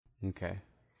Okay.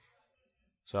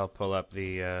 So I'll pull up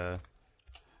the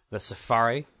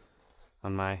Safari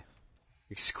on my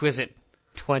exquisite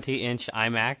 20-inch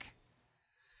iMac,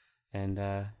 and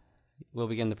we'll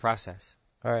begin the process.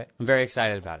 All right. I'm very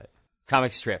excited about it.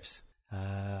 Comic strips. You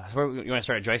want to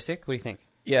start at joystick? What do you think?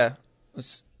 Yeah.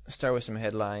 Let's start with some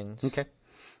headlines. Okay.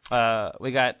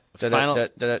 We got final... Is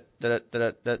that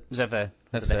the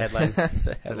headline? Is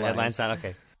that the headline sound?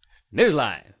 Okay.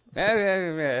 Newsline.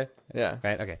 Yeah.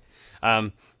 Right, okay.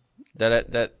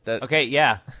 That. Okay,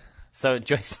 yeah. So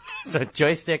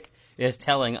joystick is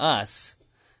telling us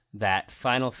that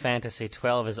Final Fantasy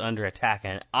XII is under attack,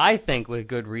 and I think with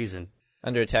good reason.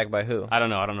 Under attack by who? I don't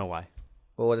know why.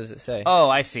 Well, what does it say? Oh,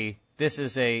 I see. This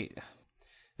is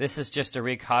just a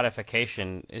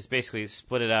recodification. It's basically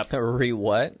split it up.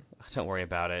 What? Don't worry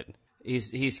about it.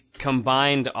 He's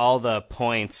combined all the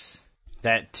points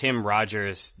that Tim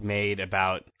Rogers made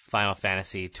about Final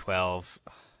Fantasy XII.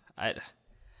 I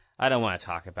don't want to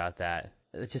talk about that.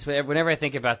 It's just whenever I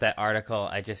think about that article,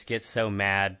 I just get so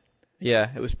mad. Yeah,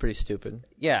 it was pretty stupid.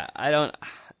 Yeah, I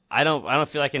don't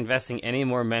feel like investing any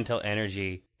more mental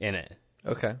energy in it.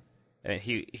 Okay.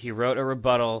 He wrote a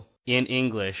rebuttal in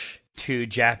English to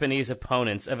Japanese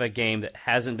opponents of a game that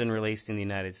hasn't been released in the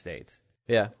United States.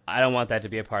 Yeah. I don't want that to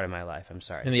be a part of my life. I'm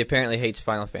sorry. And he apparently hates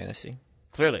Final Fantasy.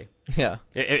 Clearly. Yeah.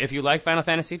 If you like Final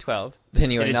Fantasy XII,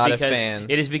 then you are not a fan.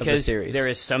 It is because of the series. There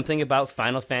is something about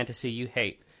Final Fantasy you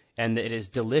hate, and that it is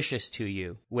delicious to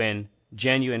you when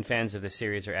genuine fans of the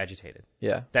series are agitated.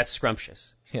 Yeah. That's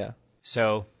scrumptious. Yeah.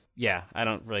 So, yeah, I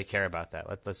don't really care about that.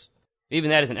 Let's even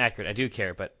that isn't accurate. I do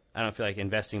care, but I don't feel like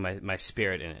investing my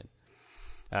spirit in it.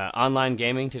 Online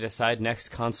gaming to decide next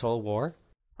console war.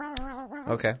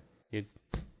 Okay.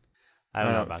 I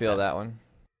don't feel that one.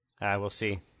 We'll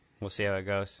see. We'll see how it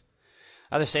goes.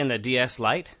 They're saying the DS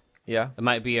Lite. Yeah. It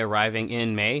might be arriving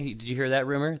in May. Did you hear that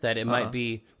rumor? That it might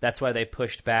be. That's why they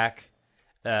pushed back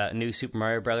new Super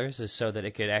Mario Brothers, is so that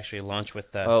it could actually launch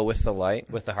with the. With the Lite.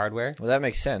 With the hardware. Well, that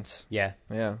makes sense. Yeah.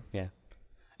 Yeah. Yeah.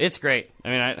 It's great. I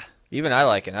mean, I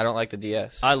like it. I don't like the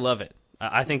DS. I love it.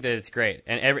 I think that it's great,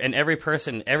 and every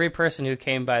person who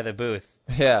came by the booth,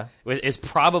 is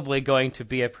probably going to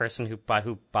be a person who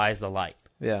buys the Lite.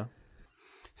 Yeah.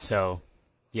 So,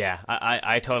 yeah,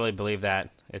 I totally believe that.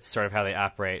 It's sort of how they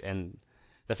operate, and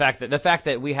the fact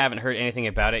that we haven't heard anything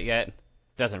about it yet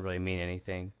doesn't really mean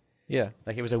anything. Yeah.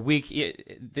 Like it was a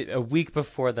week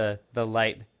before the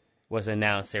Lite was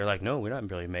announced. They were like, no, we're not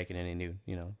really making any new.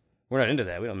 We're not into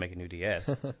that. We don't make a new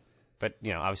DS. But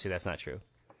obviously that's not true.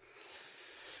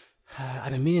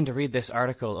 I've been meaning to read this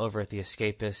article over at The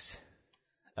Escapist,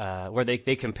 where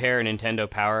they compare Nintendo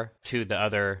Power to the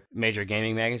other major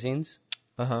gaming magazines.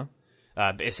 Uh-huh.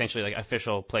 Essentially like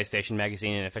official PlayStation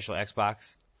magazine and official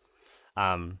Xbox.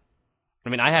 I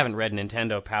mean, I haven't read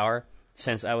Nintendo Power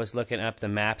since I was looking up the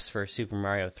maps for Super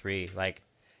Mario 3. Like,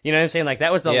 you know what I'm saying? Like,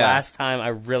 that was the last time I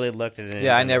really looked at it.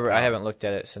 Yeah, I haven't looked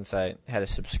at it since I had a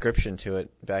subscription to it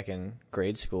back in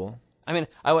grade school. I mean,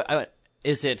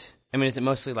 is it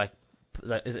mostly like,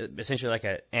 is it essentially like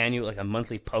a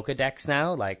monthly Pokédex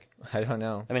now? Like, I don't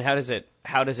know. I mean, how does it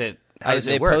work? They is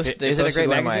it a great posted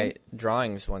one magazine? of my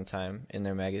drawings one time in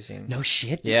their magazine. No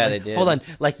shit. Yeah, they did. Hold on,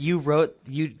 like you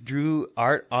drew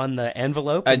art on the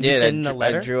envelope. I did. In the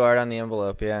letter? I drew art on the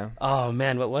envelope. Yeah. Oh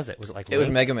man, what was it? Was it like? It was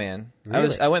Mega Man.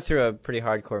 Really? I went through a pretty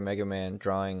hardcore Mega Man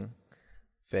drawing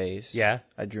phase. Yeah.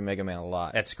 I drew Mega Man a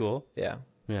lot at school. Yeah.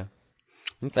 Yeah.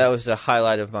 Okay. That was the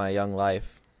highlight of my young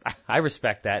life. I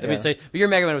respect that. Yeah. I mean, so your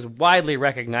Mega Man was widely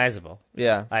recognizable.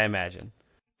 Yeah. I imagine.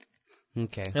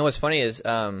 Okay. And what's funny is,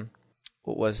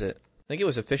 what was it? I think it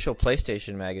was Official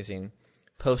PlayStation Magazine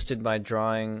posted my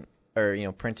drawing, or,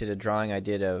 printed a drawing I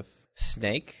did of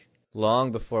Snake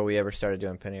long before we ever started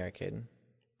doing Penny Arcade.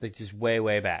 Like just way,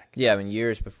 way back. Yeah, I mean,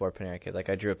 years before Penny Arcade. Like,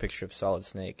 I drew a picture of Solid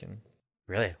Snake. And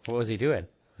really? What was he doing?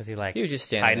 Was he like... He was just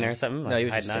standing hiding there or something? No, he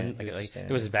was just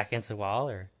standing. Was his back against the wall,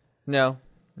 or... No.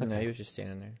 Okay. No, he was just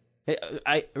standing there.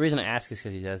 The reason I ask is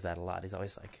because he does that a lot. He's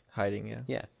always like... hiding,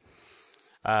 yeah.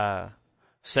 Yeah.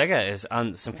 Sega is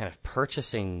on some kind of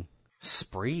purchasing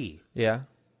spree. Yeah.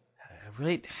 I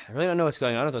really don't know what's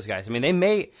going on with those guys. I mean,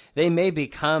 they may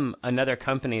become another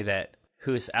company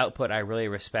whose output I really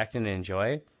respect and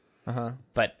enjoy. Uh-huh.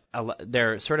 But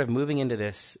they're sort of moving into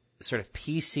this sort of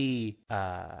PC,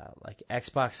 like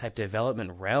Xbox type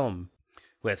development realm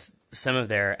with some of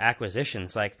their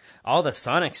acquisitions. Like all the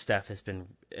Sonic stuff has been,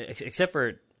 except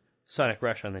for Sonic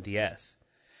Rush on the DS.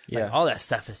 Yeah. Like, all that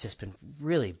stuff has just been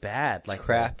really bad. Like it's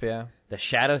crap, yeah. The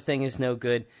Shadow thing is no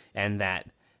good, and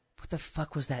what the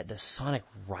fuck was that? The Sonic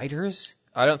Riders?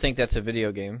 I don't think that's a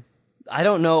video game. I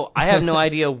don't know. I have no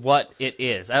idea what it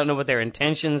is. I don't know what their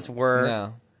intentions were.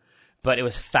 No. But it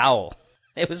was foul.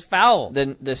 It was foul.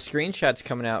 The screenshots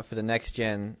coming out for the next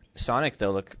gen Sonic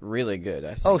though look really good.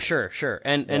 I think. Oh, sure.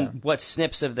 And what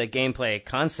snips of the gameplay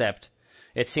concept,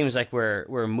 it seems like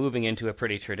we're moving into a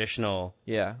pretty traditional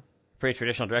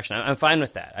direction. I'm fine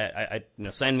with that. I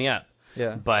sign me up.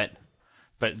 Yeah. But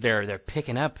they're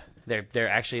picking up.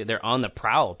 They're on the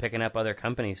prowl, picking up other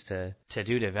companies to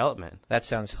do development. That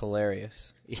sounds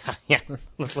hilarious. Yeah.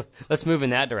 Let's move in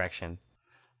that direction.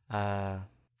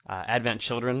 Advent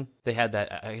Children, they had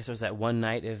that. I guess it was that one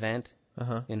night event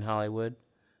in Hollywood,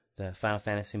 the Final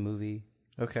Fantasy movie.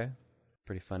 Okay.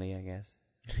 Pretty funny, I guess.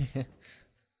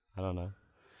 I don't know.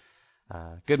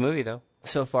 Good movie though.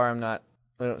 So far, I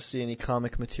don't see any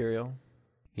comic material.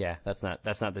 Yeah, that's not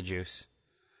the juice.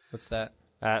 What's that?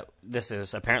 This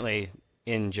is apparently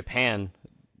in Japan.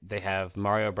 They have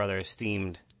Mario Brothers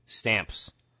themed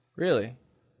stamps. Really?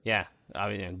 Yeah,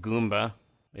 Goomba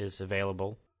is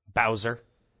available. Bowser.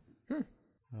 You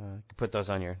can put those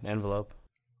on your envelope.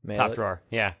 Top drawer.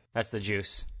 Yeah, that's the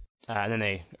juice. And then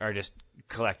they are just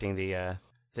collecting the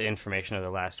information of the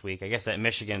last week. I guess that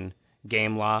Michigan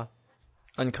game law.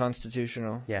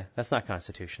 Unconstitutional. Yeah, that's not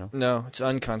constitutional. No, it's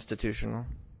unconstitutional.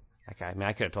 Okay, I mean,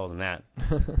 I could have told him that.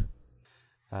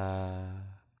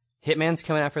 Hitman's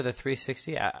coming out for the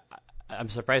 360. I'm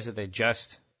surprised that they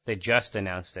just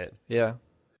announced it. Yeah.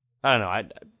 I don't know.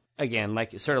 Again,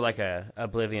 sort of like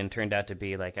Oblivion turned out to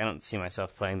be. Like, I don't see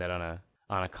myself playing that on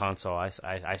a console.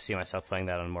 I see myself playing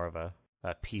that on more of a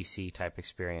PC type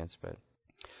experience. But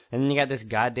and then you got this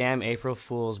goddamn April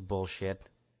Fool's bullshit.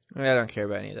 I don't care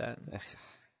about any of that.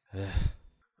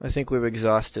 I think we've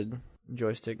exhausted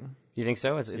joystick. Do you think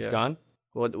so? It's gone?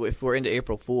 Well, if we're into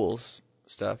April Fool's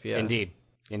stuff, yeah. Indeed.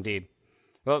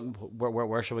 Well,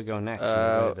 where should we go next?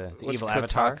 The evil Kotaku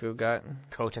avatar? got?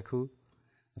 Kotaku.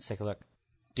 Let's take a look.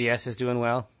 DS is doing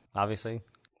well, obviously.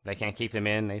 They can't keep them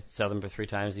in. They sell them for 3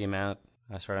 times the amount.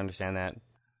 I sort of understand that.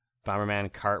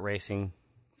 Bomberman kart racing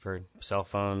for cell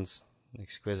phones.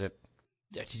 Exquisite.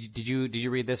 Did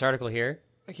you read this article here?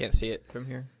 I can't see it from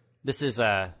here. This is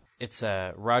it's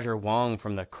Roger Wong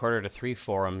from the Quarter to 3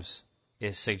 forums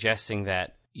is suggesting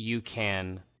that you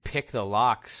can pick the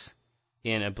locks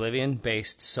in Oblivion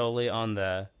based solely on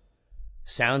the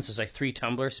sounds. There's like 3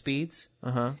 tumbler speeds,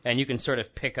 and you can sort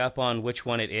of pick up on which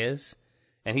one it is.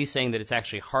 And he's saying that it's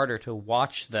actually harder to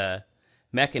watch the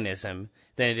mechanism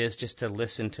than it is just to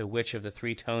listen to which of the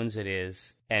 3 tones it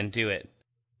is and do it.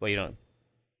 Well, you don't.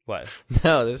 What?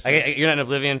 No, you're not an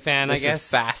Oblivion fan, I guess? This is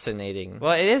fascinating.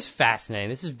 Well, it is fascinating.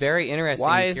 This is very interesting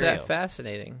material. Why is that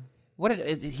fascinating?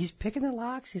 He's picking the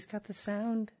locks. He's got the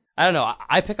sound. I don't know.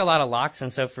 I pick a lot of locks,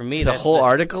 and so for me, that's a whole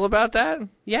article about that.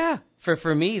 Yeah,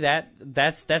 for me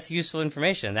that's useful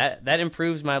information. That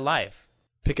improves my life.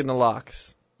 Picking the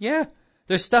locks. Yeah,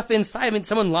 there's stuff inside. I mean,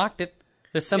 someone locked it.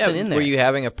 There's something in there. Were you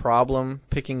having a problem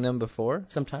picking them before?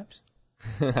 Sometimes.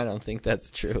 I don't think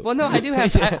that's true. Well, no, I do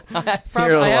have. I have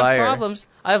problems.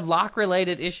 I have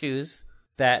lock-related issues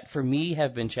that, for me,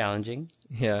 have been challenging.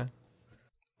 Yeah.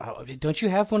 Don't you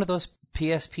have one of those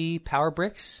PSP power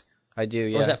bricks? I do.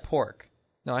 Yeah. Or is that pork?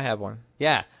 No, I have one.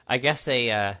 Yeah, I guess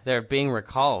they're being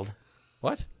recalled.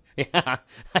 What? Yeah,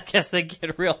 I guess they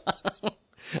get real.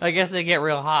 I guess they get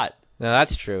real hot. No,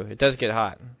 that's true. It does get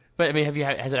hot. But I mean,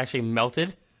 has it actually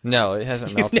melted? No, it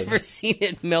hasn't melted. You've never seen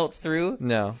it melt through?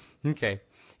 No. Okay.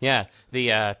 Yeah, the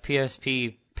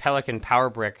PSP Pelican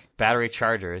Power Brick battery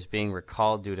charger is being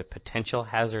recalled due to potential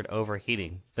hazard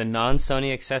overheating. The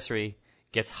non-Sony accessory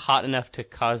gets hot enough to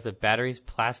cause the battery's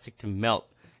plastic to melt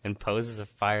and poses a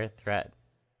fire threat.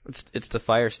 It's the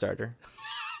fire starter.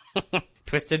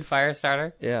 Twisted fire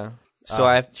starter? Yeah.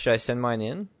 So should I send mine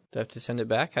in? Do I have to send it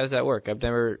back? How does that work? I've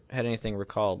never had anything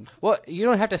recalled. Well, you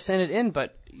don't have to send it in,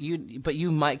 but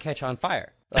you might catch on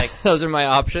fire. Like those are my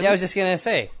options. Yeah, I was just gonna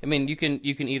say. I mean, you can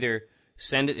either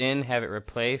send it in, have it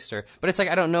replaced, but it's like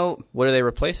I don't know. What do they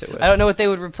replace it with? I don't know what they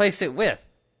would replace it with.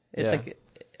 It's like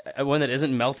one that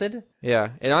isn't melted.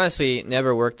 Yeah, it honestly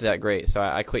never worked that great, so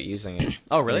I quit using it.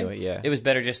 Oh, really? Anyway, yeah. It was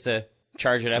better just to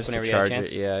charge it up whenever you had a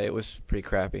chance. Yeah, it was pretty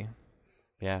crappy.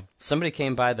 Yeah, somebody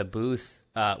came by the booth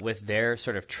with their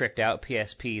sort of tricked out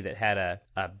PSP that had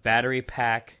a battery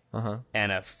pack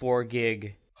and a 4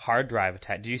 gig hard drive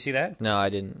attached. Did you see that? No, I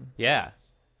didn't. Yeah,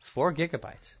 4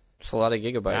 gigabytes. It's a lot of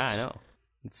gigabytes. Yeah, I know.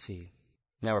 Let's see.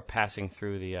 Now we're passing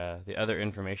through the other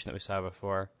information that we saw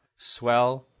before.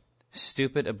 Swell,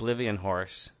 stupid Oblivion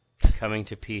horse coming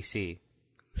to PC.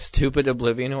 Stupid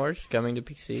Oblivion horse coming to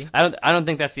PC? I don't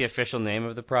think that's the official name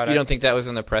of the product. You don't think that was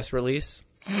in the press release?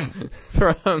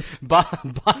 From buy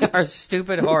our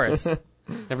stupid horse.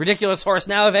 The ridiculous horse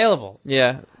now available.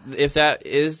 Yeah, if that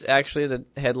is actually the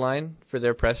headline for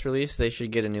their press release, they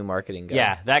should get a new marketing guy.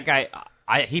 Yeah, that guy,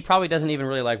 he probably doesn't even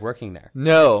really like working there.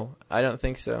 No, I don't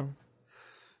think so.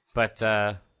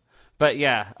 But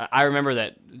yeah, I remember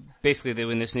that basically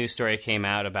when this news story came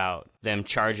out about them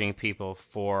charging people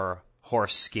for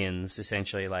horse skins,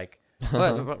 essentially like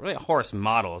really horse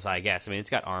models, I guess. I mean,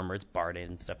 it's got armor, it's barded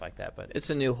and stuff like that. But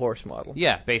It's a new horse model.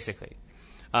 yeah, basically.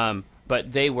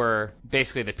 But they were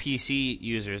basically the PC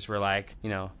users were like,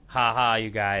 ha, you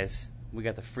guys, we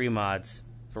got the free mods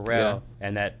for real,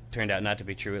 and that turned out not to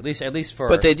be true. At least for.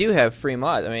 But they do have free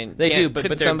mods. I mean, they do.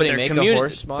 But somebody they're make a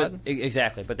horse mod?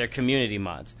 Exactly, but they're community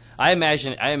mods. I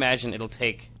imagine it'll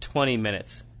take 20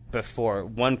 minutes before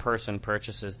one person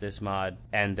purchases this mod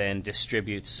and then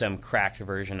distributes some cracked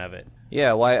version of it.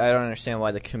 Yeah, why? I don't understand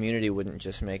why the community wouldn't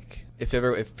just make if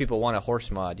people want a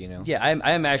horse mod, Yeah,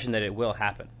 I imagine that it will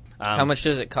happen. How much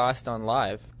does it cost on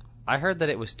live? I heard that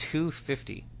it was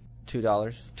 $2.50. $2.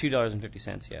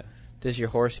 $2.50. Yeah. Does your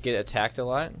horse get attacked a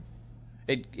lot?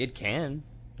 It can.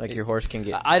 Like your horse can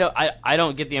get. I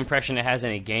don't get the impression it has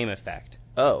any game effect.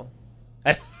 Oh.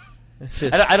 I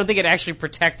don't think it actually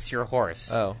protects your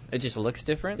horse. Oh, it just looks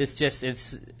different. It's sort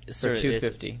of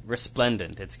 $2.50.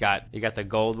 Resplendent. You got the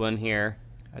gold one here.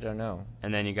 I don't know.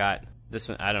 And then you got this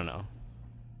one. I don't know.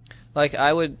 Like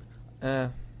I would. I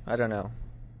don't know.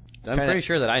 I'm pretty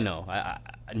sure that I know. I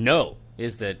know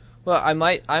is that. Well, I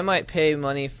might pay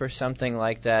money for something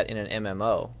like that in an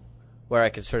MMO, where I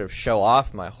could sort of show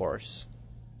off my horse.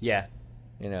 Yeah.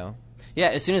 Yeah,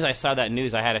 as soon as I saw that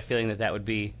news, I had a feeling that would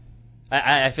be. I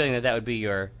had a feeling that would be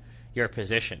your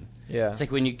position. Yeah. It's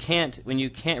like when you can't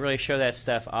really show that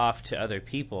stuff off to other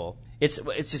people.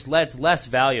 It's less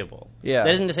valuable. Yeah.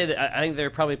 That isn't to say that I think there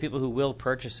are probably people who will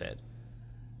purchase it.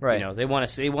 Right. They want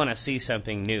to see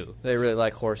something new. They really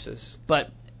like horses. But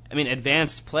I mean,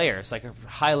 advanced players, like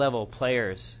high level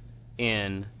players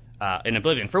in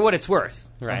Oblivion, for what it's worth,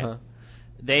 right? Uh-huh.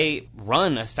 They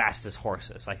run as fast as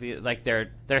horses. Like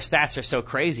their stats are so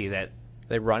crazy that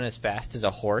they run as fast as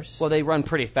a horse. Well, they run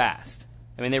pretty fast.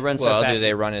 I mean, they run so fast. Well, do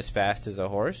they run as fast as a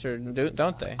horse, or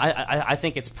don't they? I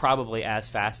think it's probably as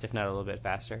fast, if not a little bit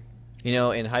faster.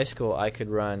 In high school, I could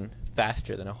run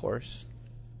faster than a horse.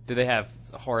 Did they have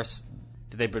a horse?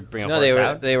 Did they bring a horse horse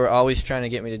out? No, they were always trying to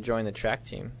get me to join the track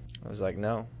team. I was like,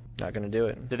 no, not going to do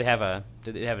it. Did they have a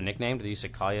nickname? Did they used to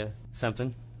call you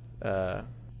something?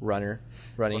 Runner,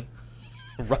 Runny.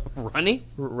 Runny?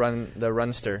 The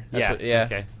Runster. Yeah.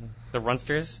 Okay. The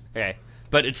Runsters. Okay.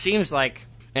 But it seems like,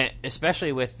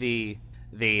 especially with the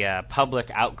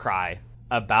public outcry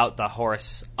about the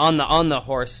horse on the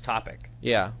horse topic.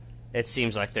 Yeah. It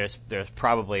seems like there's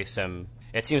probably some.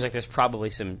 It seems like there's probably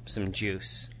some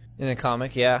juice in a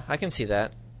comic. Yeah, I can see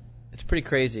that. It's pretty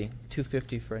crazy.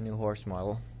 $2.50 for a new horse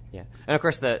model. Yeah, and of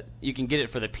course you can get it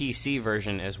for the PC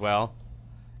version as well,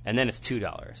 and then it's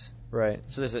 $2. Right.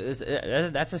 So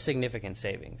that's a significant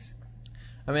savings.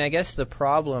 I mean, I guess the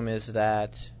problem is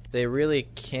that they really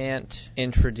can't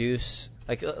introduce.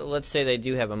 Like, let's say they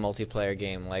do have a multiplayer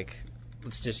game. Like,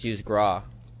 let's just use Gra,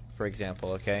 for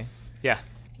example. Okay. Yeah.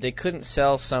 They couldn't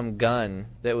sell some gun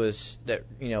that was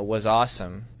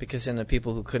awesome, because then the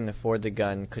people who couldn't afford the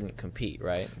gun couldn't compete,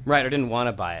 right? Right, or didn't want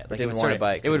to buy it. Like, didn't want to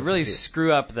buy it. It would really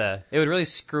screw up the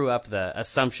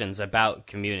assumptions about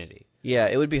community. Yeah,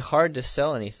 it would be hard to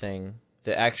sell anything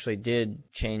that actually did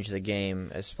change the game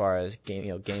as far as game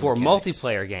for mechanics.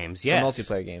 Multiplayer games. Yes. For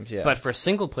multiplayer games, yeah. But for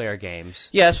single player games,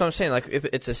 yeah, that's what I'm saying. Like, if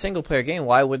it's a single player game,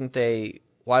 why wouldn't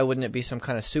it be some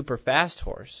kind of super fast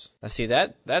horse? I see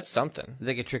that's something.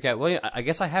 They could trick out. Well, I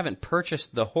guess I haven't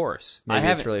purchased the horse. Maybe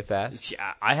it's really fast.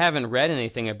 I haven't read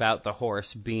anything about the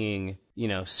horse being,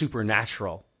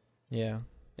 supernatural. Yeah.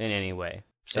 In any way.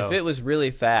 So if it was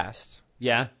really fast.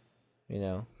 Yeah.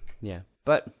 Yeah.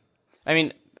 But, I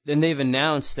mean, and they've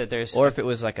announced that there's... Or if it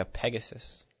was like a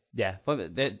Pegasus. Yeah. Well,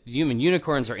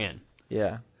 unicorns are in.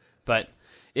 Yeah. But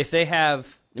if they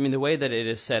have... I mean, the way that it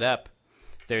is set up,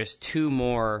 there's two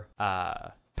more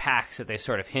packs that they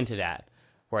sort of hinted at,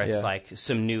 where it's like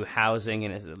some new housing,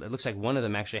 and it looks like one of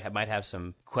them actually might have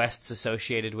some quests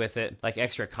associated with it, like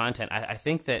extra content. I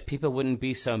think that people wouldn't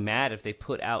be so mad if they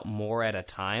put out more at a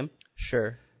time.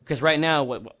 Sure. Because right now,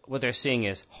 what they're seeing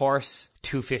is horse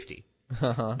 $2.50,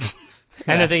 uh-huh.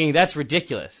 And they're thinking that's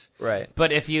ridiculous. Right.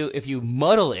 But if you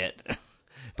muddle it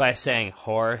by saying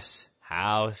horse,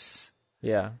 house,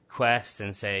 quest,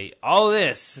 and say all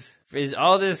this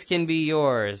can be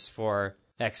yours for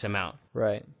X amount.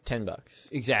 Right. $10.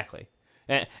 Exactly.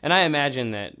 And I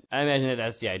imagine that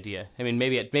that's the idea. I mean,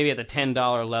 maybe at the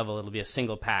 $10 level, it'll be a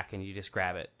single pack, and you just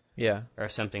grab it. Yeah. Or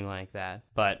something like that.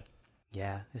 But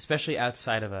Yeah, especially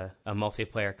outside of a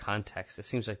multiplayer context. It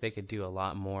seems like they could do a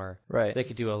lot more. Right. They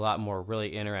could do a lot more really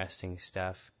interesting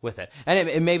stuff with it. And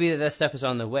it may be that stuff is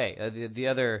on the way. The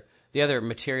other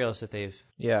materials that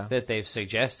they've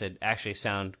suggested actually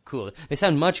sound cool. They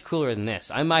sound much cooler than this.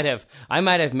 I might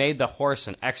have made the horse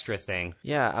an extra thing.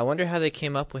 Yeah, I wonder how they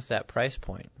came up with that price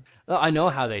point. Well, I know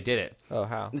how they did it. Oh,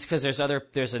 how? It's because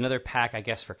there's another pack, I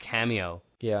guess, for Cameo.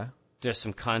 Yeah. There's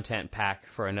some content pack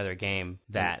for another game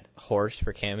that Horse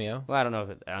for Cameo? Well, I don't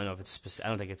know if it's specific. I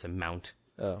don't think it's a mount.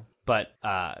 Oh. But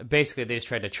basically, they just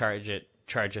tried to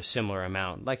charge a similar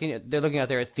amount. Like, they're looking out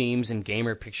there at themes and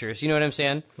gamer pictures. You know what I'm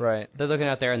saying? Right. They're looking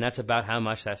out there, and that's about how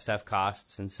much that stuff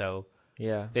costs. And so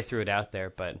yeah, they threw it out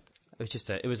there. But it was just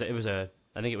I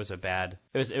think it was a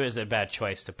bad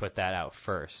choice to put that out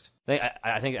first.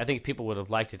 I think people would have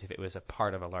liked it if it was a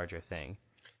part of a larger thing.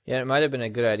 Yeah, it might have been a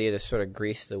good idea to sort of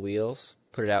grease the wheels,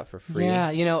 put it out for free. Yeah,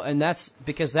 and that's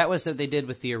because that was what they did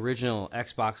with the original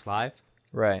Xbox Live.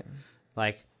 Right.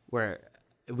 Like, where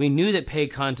we knew that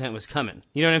paid content was coming.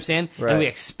 You know what I'm saying? Right. And we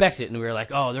expected it, and we were like,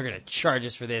 oh, they're going to charge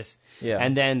us for this. Yeah.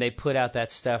 And then they put out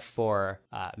that stuff for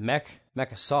Mech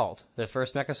Assault, the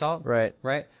first Mech Assault. Right.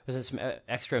 Right? Was it some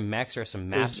extra mechs or some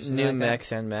maps? Or something new like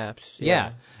mechs and maps.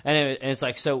 Yeah. And it's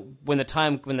like, so when the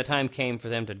time came for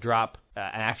them to drop an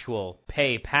actual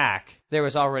pay pack, there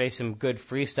was already some good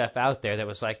free stuff out there that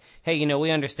was like, hey,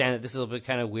 we understand that this is a little bit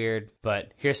kind of weird,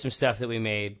 but here's some stuff that we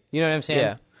made. You know what I'm saying?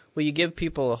 Yeah. Well, you give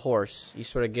people a horse, you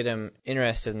sort of get them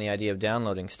interested in the idea of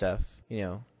downloading stuff,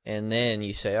 and then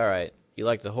you say, all right, you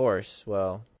like the horse,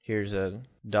 well, here's a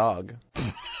dog.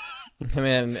 I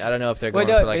mean, I don't know if they're going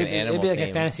for like an animal It'd be like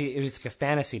theme. it was like a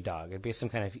fantasy dog. It'd be some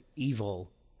kind of evil,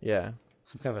 Yeah.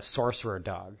 some kind of a sorcerer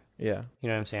dog. Yeah. You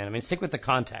know what I'm saying? I mean, stick with the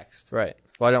context. Right.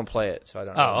 Well, I don't play it, so I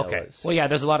don't really know okay. what's... Well, yeah,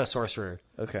 there's a lot of sorcerer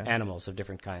Okay. animals of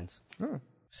different kinds.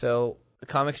 So, a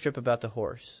comic strip about the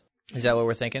horse. Is that what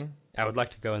we're thinking? I would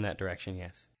like to go in that direction,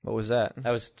 yes. What was that?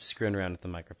 I was screwing around with the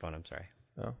microphone, I'm sorry.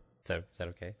 Oh. Is that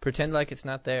okay? Pretend like it's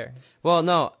not there. Well,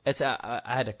 no, it's I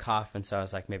had to cough, and so I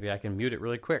was like, maybe I can mute it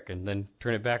really quick and then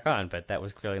turn it back on, but that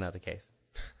was clearly not the case.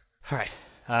 All right.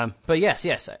 But yes,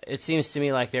 it seems to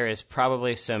me like there is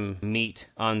probably some meat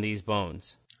on these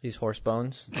bones. These horse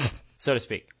bones? So to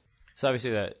speak. So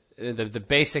obviously the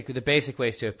basic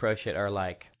ways to approach it are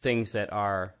like things that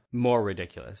are more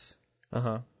ridiculous.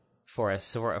 Uh-huh. For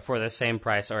the same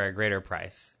price or a greater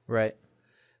price. Right.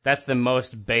 That's the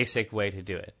most basic way to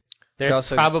do it. There's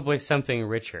also, probably something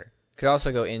richer. Could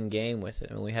also go in-game with it,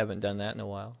 and we haven't done that in a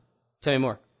while. Tell me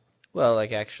more. Well,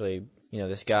 like actually,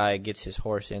 this guy gets his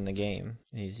horse in the game.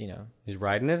 And he's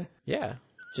riding it? Yeah.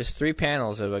 Just 3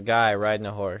 panels of a guy riding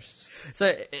a horse.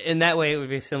 So in that way, it would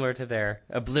be similar to their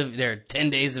 10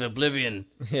 Days of Oblivion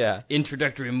yeah.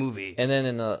 introductory movie. And then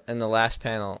in the last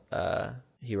panel,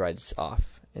 he rides off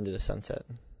into the sunset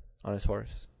on his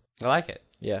horse. I like it.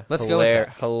 Yeah. Let's go with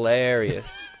that.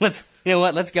 Hilarious. Let's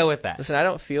go with that. Listen, I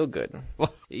don't feel good.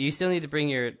 Well, you still need to bring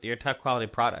your top quality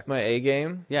product. My A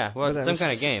game? Yeah, well, But some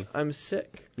kind of game. I'm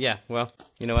sick. Yeah, well,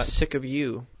 you know what? Sick of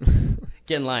you.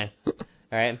 Get in line. All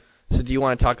right? So do you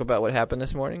want to talk about what happened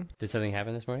this morning? Did something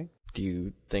happen this morning? Do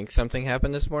you think something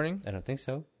happened this morning? I don't think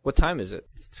so. What time is it?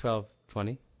 It's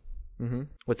 12:20. Mm-hmm.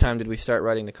 What time did we start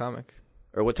writing the comic?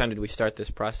 Or what time did we start this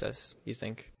process, you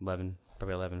think? 11,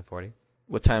 probably 11:40.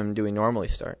 What time do we normally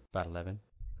start? About 11.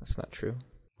 That's not true.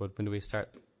 When do we start?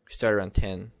 We start around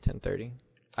 10:30.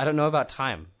 I don't know about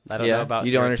time. I don't know about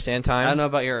you don't understand time? I don't know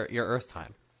about your Earth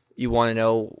time. You want to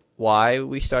know why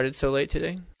we started so late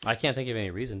today? I can't think of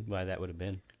any reason why that would have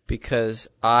been. Because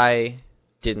I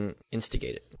didn't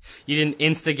instigate it. You didn't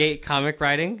instigate comic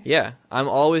writing? Yeah. I'm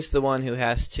always the one who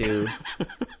has to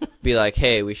be like,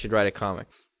 hey, we should write a comic.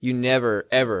 You never,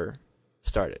 ever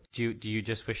start it. Do you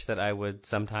just wish that I would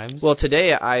sometimes? Well,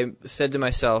 today I said to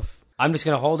myself, I'm just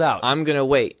going to hold out. I'm going to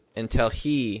wait until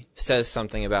he says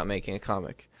something about making a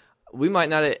comic. We might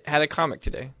not have had a comic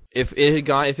today. If it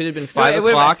had been 5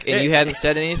 o'clock and you hadn't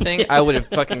said anything, I would have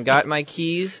fucking got my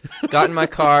keys, got in my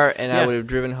car, and I would have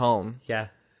driven home. Yeah.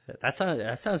 That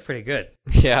sounds pretty good.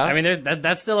 Yeah. I mean,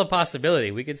 that's still a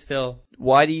possibility. We could still.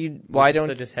 Why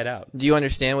don't just head out? Do you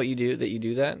understand what you do? That you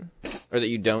do that, or that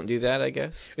you don't do that? I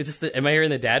guess. Is this am I hearing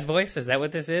the dad voice? Is that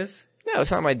what this is? No,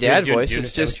 it's not my dad voice. Do you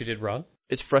It's just what you did wrong.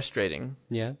 It's frustrating.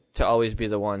 Yeah. To always be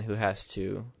the one who has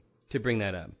to bring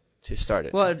that up to start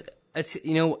it. Well, it's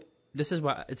this is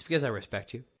why it's because I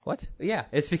respect you. What? Yeah,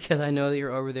 it's because I know that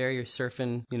you're over there. You're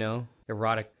surfing,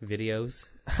 erotic videos.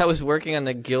 I was working on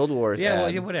the Guild Wars. Yeah,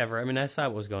 ad. well, whatever. I mean, I saw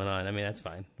what was going on. I mean, that's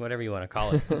fine. Whatever you want to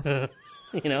call it.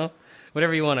 You know,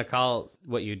 whatever you want to call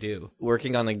what you do.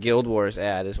 Working on the Guild Wars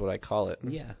ad is what I call it.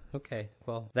 Yeah. Okay.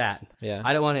 Well, that. Yeah.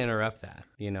 I don't want to interrupt that.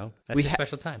 You know, that's a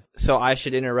special time. So I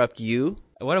should interrupt you?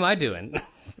 What am I doing?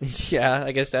 Yeah,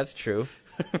 I guess that's true.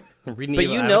 Reading But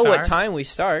Evil you know Avatar? what time we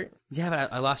start. Yeah,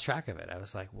 but I lost track of it. I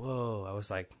was like, whoa. I was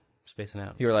like spacing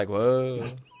out. You were like, whoa.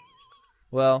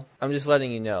 Well, I'm just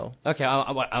letting you know. Okay,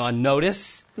 I'm on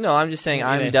notice. No, I'm just saying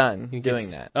I'm done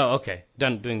doing that. Oh, okay.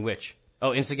 Done doing which?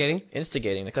 Oh, instigating?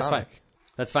 Instigating the That's comic. fine.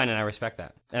 That's fine, and I respect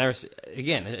that. And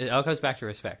again, it all comes back to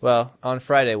respect. Well, on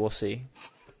Friday we'll see.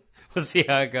 We'll see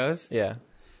how it goes. Yeah.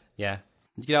 Yeah.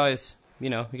 You could always,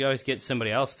 get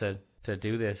somebody else to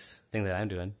do this thing that I'm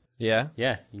doing. Yeah?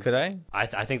 Yeah. Could I?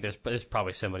 I think there's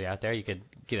probably somebody out there. You could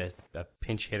get a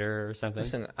pinch hitter or something.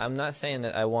 Listen, I'm not saying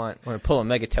that I want to pull a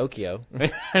Mega Tokyo.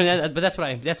 But that's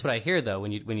what I hear though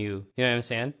when you know what I'm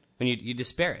saying? When you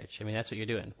disparage. I mean, that's what you're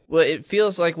doing. Well, it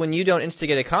feels like when you don't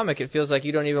instigate a comic, it feels like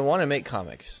you don't even want to make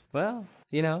comics. Well,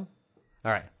 All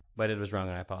right. But it was wrong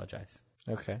and I apologize.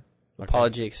 Okay.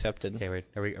 Apology accepted. Okay,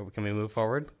 wait. Can we move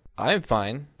forward? I'm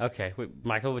fine. Okay. Wait,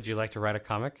 Michael, would you like to write a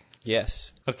comic?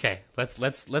 Yes. Okay.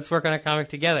 Let's work on a comic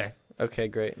together. Okay,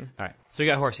 great. All right. So we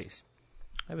got horsies.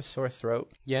 I have a sore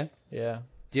throat. Yeah? Yeah.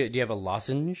 Do you have a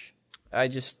lozenge? I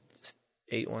just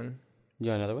ate one.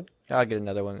 You want another one? I'll get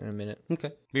another one in a minute.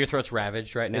 Okay. Your throat's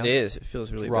ravaged right now? It is. It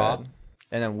feels really raw. bad.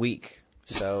 And I'm weak.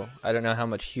 So I don't know how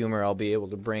much humor I'll be able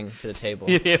to bring to the table.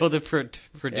 You'll be able to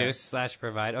produce /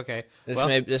 provide. Okay.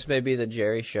 This may be the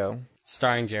Jerry show.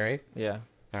 Starring Jerry? Yeah.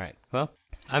 All right. Well,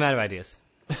 I'm out of ideas.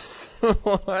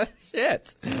 What?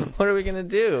 Shit. What are we going to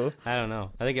do? I don't know.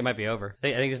 I think it might be over.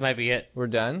 I think this might be it. We're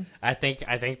done? I think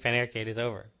Pen Arcade is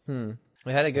over.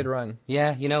 We had a good run.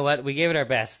 Yeah, you know what? We gave it our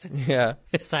best. Yeah.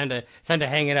 It's time to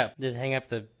hang it up. Just hang up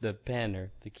the pen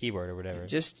or the keyboard or whatever.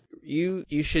 Just you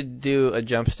should do a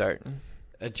jump start.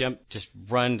 A jump, just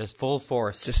run to full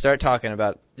force. Just start talking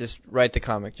about. Just write the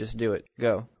comic. Just do it.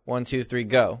 Go. 1, 2, 3,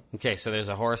 go. Okay, so there's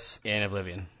a horse in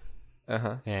Oblivion.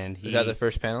 Uh-huh. And Is that the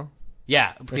first panel?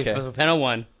 Yeah. Okay. Panel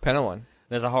 1. Panel 1.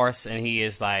 There's a horse, and he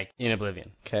is like in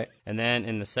Oblivion. Okay. And then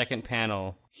in the second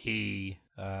panel, he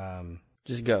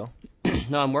Just go.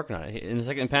 no, I'm working on it. In the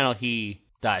second panel, he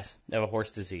dies of a horse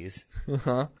disease.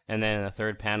 Uh-huh. And then in the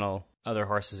third panel, other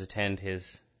horses attend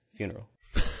his funeral.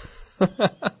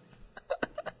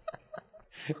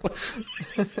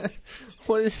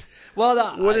 What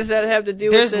does that have to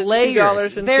do There's with the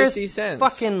layers. $2.50? There's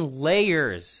fucking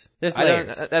layers. There's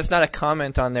layers. That's not a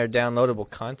comment on their downloadable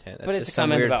content. That's But it's just a some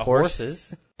comment weird about horse.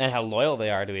 horses and how loyal they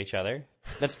are to each other.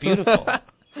 That's beautiful.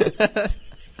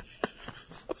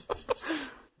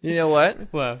 You know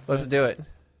what? Well, Let's do it.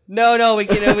 no, we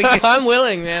can. I'm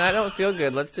willing, man. I don't feel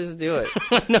good. Let's just do it.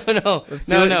 no. Let's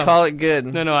do it and call it good.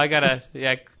 No, I gotta.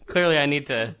 Yeah, clearly I need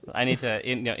to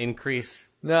increase.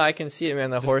 No, I can see it, man.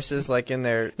 The horses, like in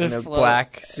their flow.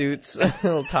 black suits,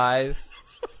 little ties,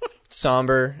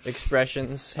 somber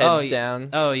expressions, heads down.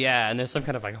 Oh yeah, and there's some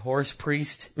kind of like horse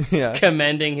priest Yeah.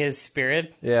 commending his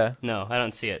spirit. Yeah. No, I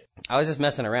don't see it. I was just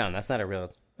messing around. That's not a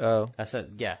real. Oh. That's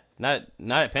not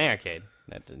at Pen Arcade.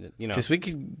 Because we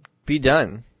could be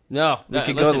done. No, We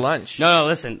could go to lunch. No,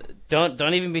 listen. Don't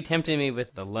even be tempting me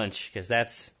with the lunch because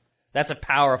that's a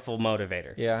powerful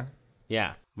motivator. Yeah.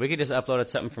 Yeah, we could just upload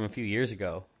something from a few years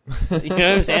ago. You know what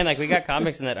I'm saying? Like we got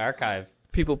comics in that archive.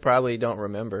 People probably don't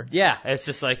remember. Yeah, it's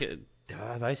just like,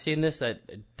 have I seen this? That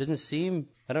it didn't seem.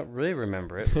 I don't really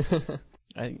remember it.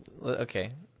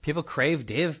 Okay. People crave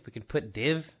div. We could put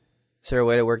div. Is there a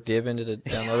way to work div into the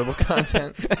downloadable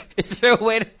content? Is there a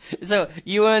way to? So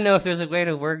you want to know if there's a way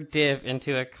to work div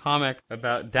into a comic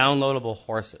about downloadable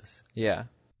horses? Yeah.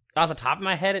 Off the top of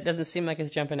my head, it doesn't seem like it's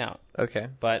jumping out. Okay.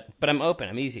 But I'm open.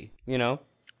 I'm easy. You know.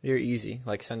 You're easy,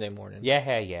 like Sunday morning.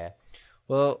 Yeah.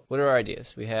 Well, what are our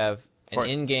ideas? We have an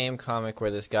in-game comic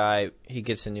where this guy, he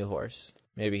gets a new horse.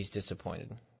 Maybe he's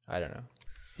disappointed. I don't know.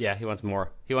 Yeah, he wants more.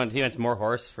 He wants more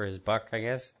horse for his buck, I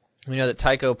guess. We know that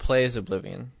Tycho plays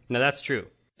Oblivion. No, that's true.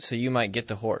 So you might get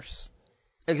the horse.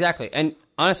 Exactly. And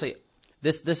honestly,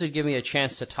 this would give me a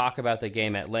chance to talk about the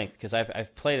game at length because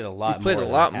I've played it a lot. You've played more a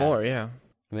than lot I have. more, yeah.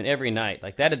 I mean, every night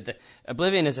like that.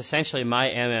 Oblivion is essentially my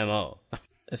MMO.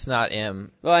 It's not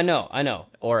M. Well, I know.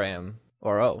 Or M.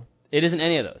 Or O. It isn't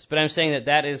any of those. But I'm saying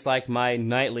that is like my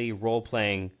nightly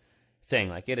role-playing thing.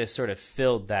 Like, it has sort of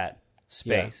filled that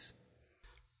space.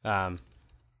 Yeah.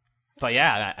 But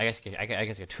yeah, I guess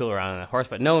I could tool around on a horse,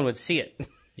 but no one would see it.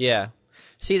 Yeah.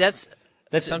 See, that's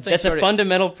something. That's a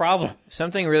fundamental problem.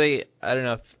 Something really, I don't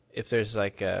know if there's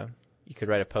like you could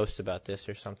write a post about this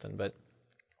or something, but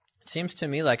it seems to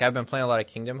me like I've been playing a lot of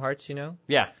Kingdom Hearts, you know?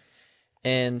 Yeah.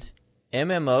 And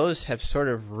MMOs have sort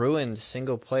of ruined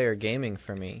single-player gaming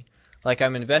for me. Like,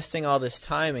 I'm investing all this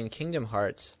time in Kingdom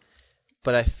Hearts,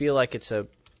 but I feel like it's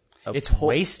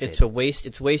wasted.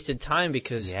 It's wasted time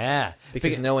because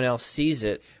no one else sees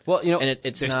it. Well, and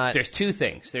there's two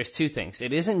things.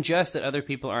 It isn't just that other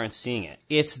people aren't seeing it.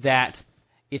 It's that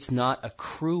it's not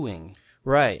accruing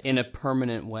in a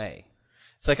permanent way.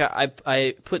 It's like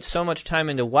I put so much time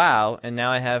into WoW, and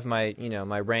now I have my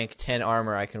my rank 10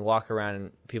 armor. I can walk around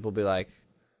and people be like,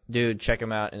 "Dude, check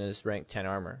him out in his rank 10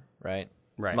 armor." Right.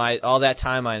 All that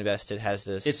time I invested has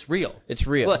this. It's real. It's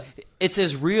real. Well, it's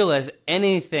as real as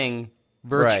anything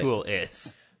virtual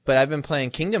is. But I've been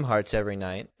playing Kingdom Hearts every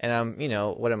night, and I'm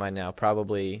what am I now?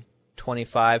 Probably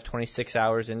 25, 26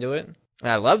 hours into it. And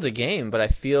I love the game, but I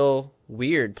feel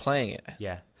weird playing it.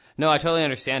 Yeah. No, I totally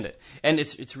understand it. And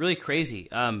it's really crazy.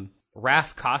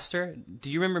 Raph Koster, do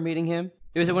you remember meeting him?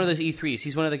 It was at one of those E3s.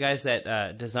 He's one of the guys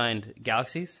that designed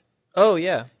Galaxies. Oh,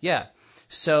 yeah. Yeah.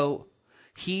 So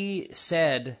he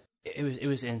said, it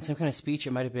was in some kind of speech,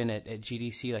 it might have been at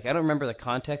GDC, like I don't remember the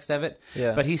context of it,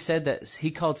 but he said that he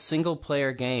called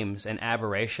single-player games an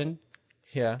aberration.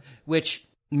 Yeah. Which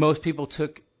most people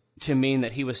took to mean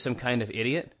that he was some kind of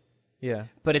idiot. Yeah.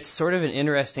 But it's sort of an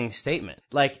interesting statement.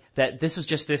 Like, that this was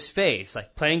just this phase.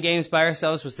 Like, playing games by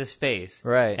ourselves was this phase.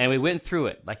 Right. And we went through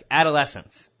it, like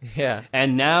adolescence. Yeah.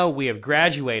 And now we have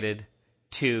graduated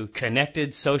to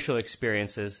connected social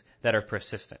experiences that are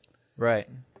persistent. Right.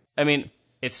 I mean,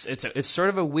 it's sort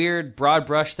of a weird, broad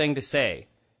brush thing to say.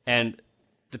 And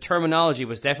the terminology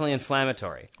was definitely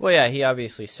inflammatory. Well, yeah, he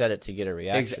obviously said it to get a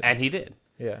reaction. And he did.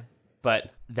 Yeah.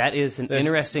 But that is an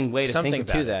interesting way to think about it.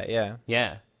 Something to that, yeah.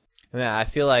 Yeah. I mean, I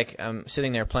feel like I'm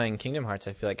sitting there playing Kingdom Hearts.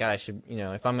 I feel like, God, I should,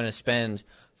 if I'm going to spend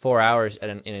 4 hours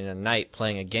in a night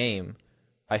playing a game,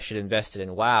 I should invest it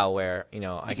in WoW, where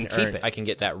I can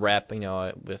get that rep,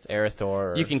 with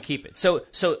Aerithor. You can keep it. So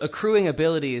accruing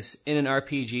abilities in an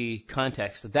RPG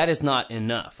context, that is not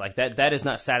enough. Like that is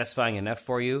not satisfying enough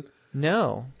for you.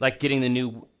 No. Like getting the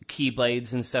new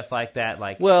keyblades and stuff like that.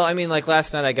 Well, I mean, like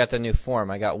last night I got the new form.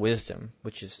 I got Wisdom,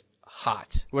 which is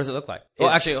hot. What does it look like? Well,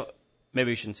 actually,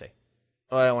 maybe we shouldn't say.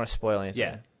 Oh, I don't want to spoil anything.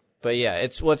 Yeah. But yeah,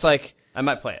 it's like I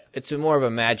might play it. It's more of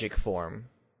a magic form.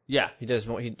 Yeah. He does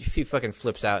more. He fucking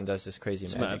flips out and does this crazy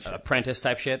magic shit. Apprentice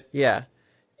type shit. Yeah,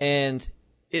 and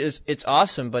it's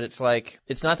awesome, but it's like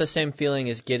it's not the same feeling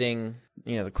as getting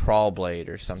the crawl blade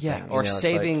or something. Yeah, or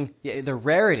saving the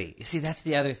rarity. You see, that's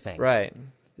the other thing. Right.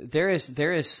 There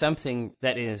is something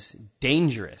that is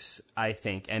dangerous, I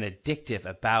think, and addictive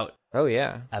about. Oh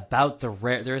yeah. About the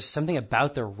rare. There is something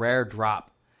about the rare drop.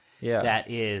 Yeah.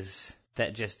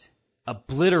 That just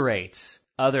obliterates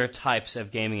other types of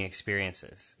gaming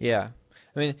experiences. Yeah.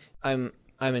 I mean, I'm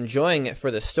enjoying it for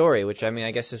the story, which I mean,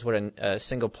 I guess is what a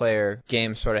single player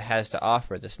game sort of has to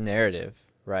offer, this narrative,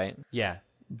 right? Yeah.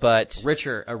 But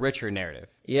a richer narrative.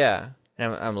 Yeah.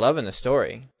 And I'm loving the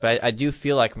story. But I do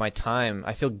feel like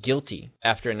I feel guilty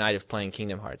after a night of playing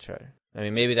Kingdom Hearts, right? I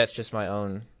mean, maybe that's just my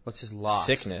own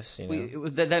sickness,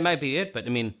 That might be it, but I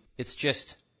mean, it's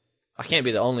just I can't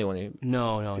be the only one who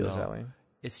feels that way.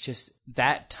 It's just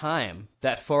that time,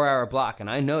 that 4-hour block, and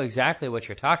I know exactly what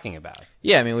you're talking about.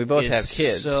 Yeah, I mean, we both have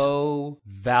kids. So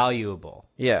valuable.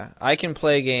 Yeah, I can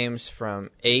play games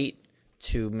from 8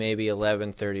 to maybe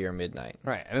 11:30 or midnight.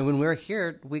 Right. I mean, when we're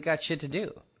here, we got shit to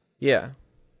do. Yeah.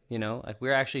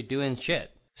 We're actually doing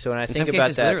shit. So when I think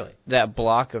about that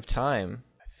block of time,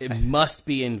 it must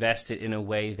be invested in a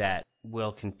way that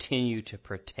will continue to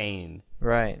pertain.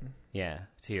 Right. Yeah,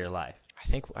 to your life.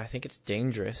 I think it's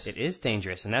dangerous. It is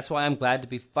dangerous, and that's why I'm glad to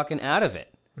be fucking out of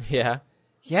it. Yeah.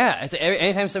 Yeah.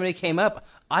 Anytime somebody came up,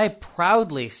 I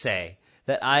proudly say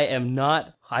that I am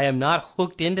not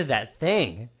hooked into that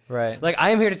thing. Right. Like,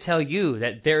 I am here to tell you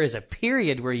that there is a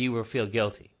period where you will feel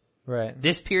guilty. Right.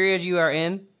 This period you are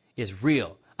in is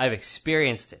real. I've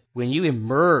experienced it. When you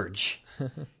emerge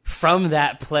from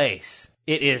that place,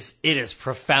 it is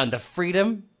profound. The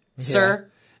freedom,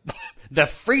 sir, the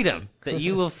freedom that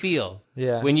you will feel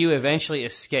when you eventually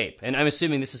escape. And I'm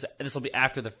assuming this will be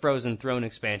after the Frozen Throne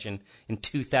expansion in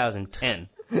 2010.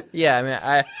 Yeah, I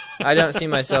mean, I don't see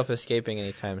myself escaping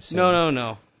anytime soon.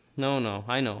 No,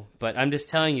 I know. But I'm just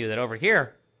telling you that over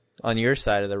here, on your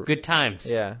side of the good times.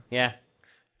 Yeah. Yeah.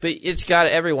 But it's got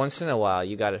every once in a while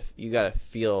you got to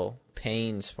feel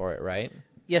pains for it, right?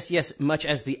 Yes, much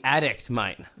as the addict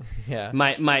might. Yeah.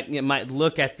 Might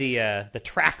look at the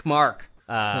track mark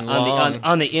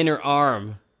on the inner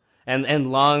arm and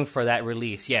long for that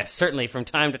release. Yes, certainly from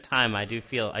time to time I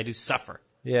do suffer.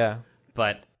 Yeah.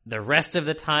 But the rest of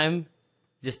the time,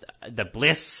 just the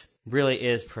bliss really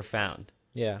is profound.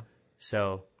 Yeah.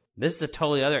 So This is a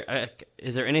totally other.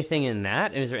 Is there anything in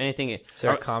that? Is there anything? Is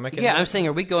there a comic in Yeah, that? I'm saying,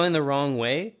 are we going the wrong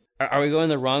way? Are we going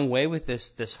the wrong way with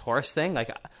this horse thing? Like,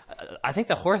 I think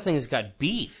the horse thing has got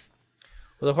beef.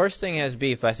 Well, the horse thing has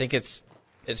beef. I think it's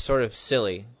sort of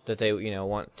silly that they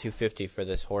want $250 for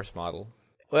this horse model.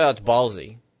 Well, it's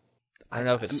ballsy. I don't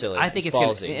know if it's silly. I think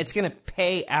ballsy. It's gonna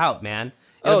pay out, man.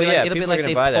 It'll be like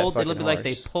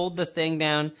they pulled the thing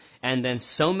down, and then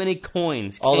so many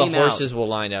coins came out. All the horses will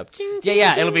line up.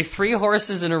 Yeah. It'll be 3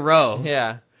 horses in a row.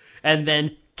 Yeah. And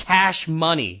then cash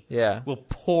money. Yeah. Will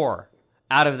pour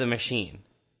out of the machine.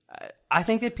 I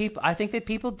think that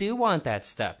people do want that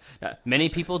stuff. Many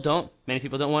people don't. Many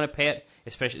people don't want to pay it,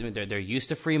 especially they're used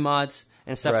to free mods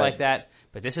and stuff like that.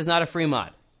 But this is not a free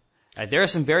mod. There are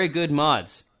some very good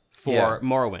mods for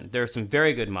Morrowind. There are some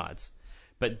very good mods.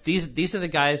 But these are the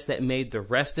guys that made the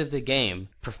rest of the game.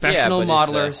 Professional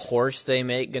modelers. Is the horse they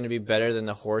make going to be better than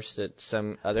the horse that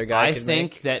some other guy could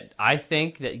make? I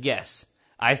think that yes.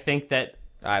 I think that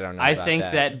I don't know. I think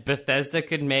that Bethesda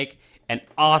could make an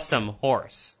awesome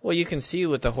horse. Well, you can see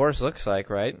what the horse looks like,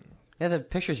 right? Yeah, the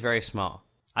picture's very small.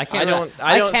 I can't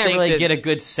think really that, get a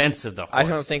good sense of the horse. I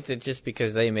don't think that just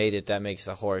because they made it, that makes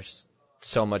the horse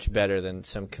so much better than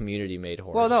some community-made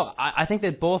horse. Well, no, I think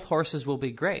that both horses will be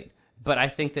great. But I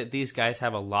think that these guys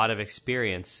have a lot of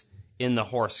experience in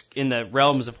the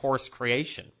realms of horse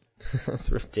creation.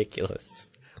 That's ridiculous.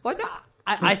 Well, no,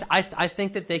 I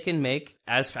think that they can make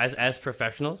as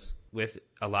professionals with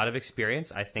a lot of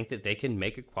experience. I think that they can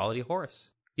make a quality horse.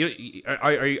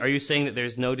 Are you saying that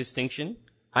there's no distinction?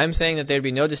 I'm saying that there'd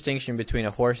be no distinction between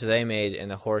a horse they made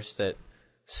and a horse that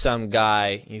some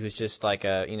guy who's just like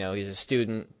he's a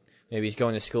student. Maybe he's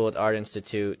going to school at Art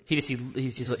Institute. He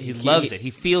loves it. He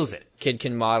feels it. Kid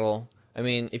can model. I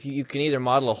mean, if you can either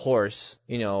model a horse,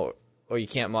 or you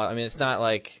can't model. I mean, it's not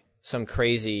like some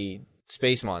crazy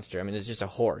space monster. I mean, it's just a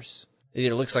horse. It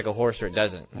either looks like a horse or it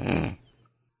doesn't.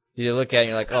 You look at it and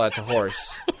you're like, oh, that's a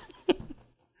horse.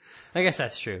 I guess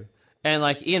that's true. And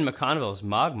like Ian McConville's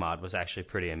Mog mod was actually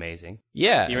pretty amazing.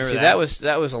 Yeah, you remember that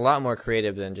was a lot more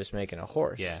creative than just making a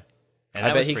horse. Yeah, and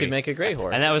I bet he could make a great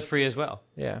horse. And that was free as well.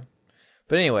 Yeah.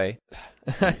 But anyway,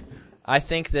 I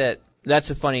think that's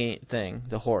a funny thing,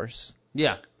 the horse.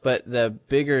 Yeah. But the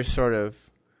bigger sort of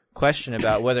question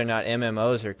about whether or not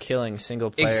MMOs are killing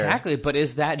single-player Exactly, but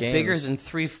is that games. Bigger than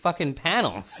 3 fucking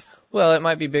panels? Well, it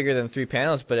might be bigger than 3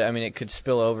 panels, but, I mean, it could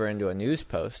spill over into a news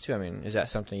post, too. I mean, is that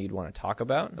something you'd want to talk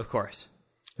about? Of course.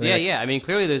 I mean, I mean,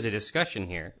 clearly there's a discussion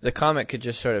here. The comic could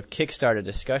just sort of kickstart a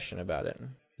discussion about it.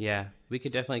 Yeah, we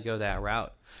could definitely go that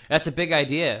route. That's a big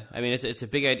idea. I mean, it's a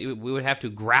big idea. We would have to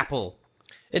grapple.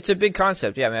 It's a big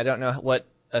concept. Yeah, I mean, I don't know what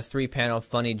a 3-panel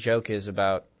funny joke is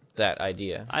about that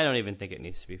idea. I don't even think it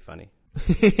needs to be funny.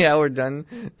 Yeah, we're done.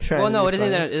 Well, no, it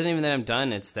isn't even that I'm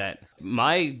done. It's that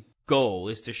my goal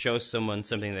is to show someone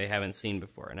something they haven't seen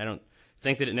before, and I don't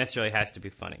think that it necessarily has to be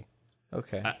funny.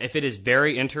 Okay. If it is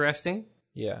very interesting,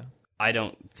 yeah, I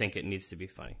don't think it needs to be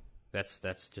funny. That's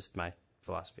just my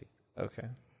philosophy. Okay.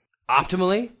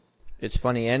 Optimally, it's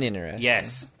funny and interesting.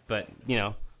 Yes, but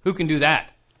who can do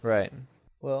that? Right.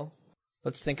 Well,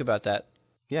 let's think about that.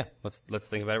 Yeah, let's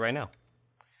think about it right now.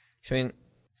 I mean,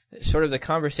 sort of the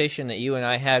conversation that you and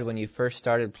I had when you first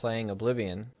started playing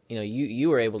Oblivion. You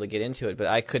were able to get into it, but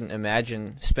I couldn't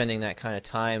imagine spending that kind of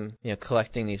time,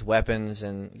 collecting these weapons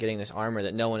and getting this armor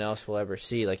that no one else will ever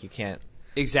see. Like, you can't.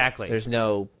 Exactly. There's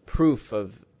no proof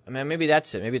of. I mean, maybe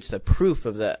that's it. Maybe it's the proof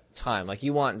of the time. Like,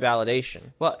 you want validation.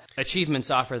 Well,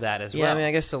 achievements offer that as well. Yeah, I mean,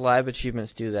 I guess the live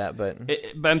achievements do that, but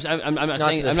I'm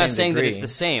not saying that it's the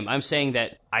same. I'm saying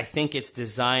that I think it's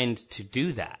designed to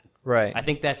do that. Right. I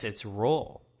think that's its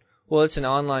role. Well, it's an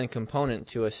online component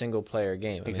to a single-player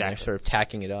game. Exactly. They're sort of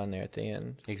tacking it on there at the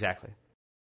end. Exactly.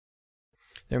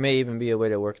 There may even be a way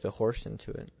to work the horse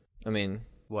into it. I mean,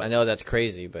 what? I know that's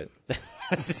crazy, but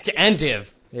and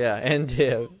Div. Yeah, and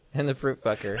Div. And the Fruit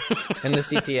Fucker. And the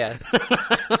CTS.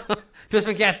 Twist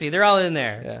and Gatsby, they're all in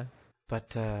there. Yeah.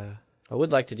 But, I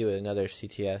would like to do another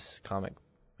CTS comic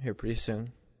here pretty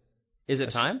soon. Is it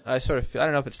time? I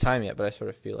don't know if it's time yet, but I sort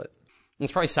of feel it.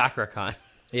 It's probably SakuraCon.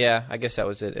 Yeah, I guess that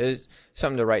was it. It was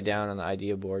something to write down on the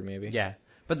idea board, maybe. Yeah.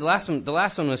 But the last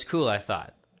one was cool, I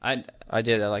thought. I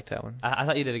liked that one. I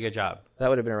thought you did a good job. That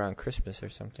would have been around Christmas or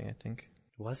something, I think.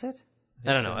 Was it?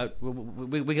 I don't know.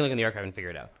 We can look in the archive and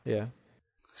figure it out. Yeah.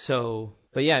 So,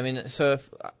 but yeah, I mean, so if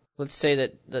let's say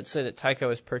that Taiko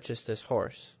has purchased this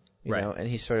horse, you know, and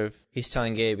he's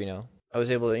telling Gabe, I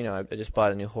was able to, I just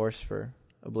bought a new horse for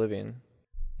Oblivion,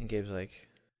 and Gabe's like,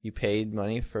 you paid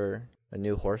money for a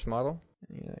new horse model?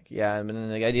 And you're like, yeah, and then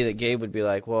the idea that Gabe would be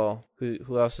like, well,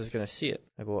 who else is going to see it?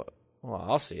 Like, well, well,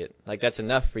 I'll see it. Like, that's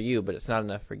enough for you, but it's not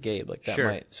enough for Gabe. Like, that Sure.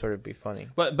 might sort of be funny.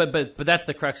 But that's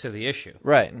the crux of the issue.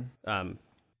 Right.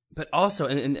 But also,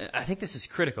 and I think this is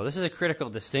critical. This is a critical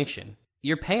distinction.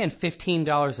 You're paying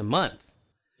 $15 a month.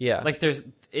 Yeah. Like,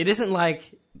 it isn't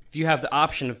like you have the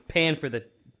option of paying for the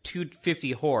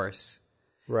 250 horse.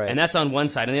 Right. And that's on one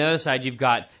side. On the other side, you've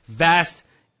got vast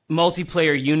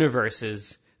multiplayer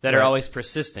universes that are always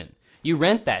persistent. You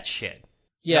rent that shit.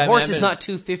 Yeah, the horse is not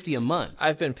 $250 a month.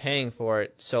 I've been paying for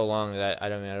it so long that I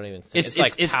don't even think it's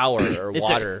like power or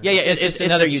water. It's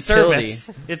another utility.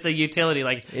 Service. It's a utility.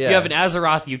 Like Yeah. you have an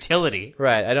Azeroth utility.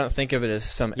 Right. I don't think of it as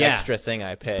some extra thing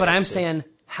I pay. But I'm saying,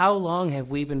 how long have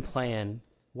we been playing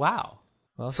WoW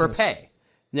for pay?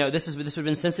 No, this would have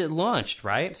been since it launched,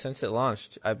 right? Since it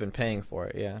launched, I've been paying for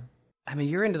it. Yeah. I mean,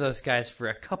 you're into those guys for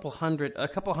a couple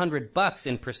hundred bucks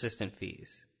in persistent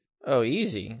fees. Oh,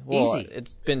 easy. Well, Easy.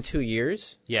 It's been 2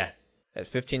 years Yeah. at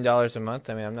 $15 a month.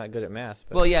 I mean, I'm not good at math.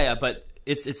 But Well, yeah, but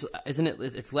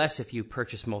it's less if you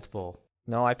purchase multiple.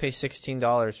 no, I pay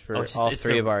 $16 for all it's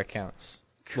three of our accounts.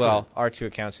 Cool. Well, our 2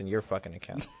 accounts and your fucking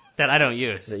account That I don't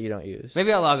use. that you don't use.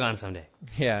 Maybe I'll log on someday.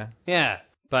 Yeah. Yeah,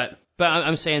 but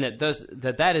I'm saying that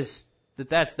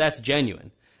that's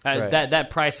genuine. Right.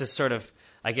 That price is sort of,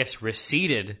 I guess,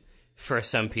 receded for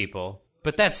some people,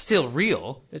 but that's still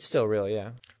real. It's still real,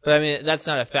 yeah. But I mean, that's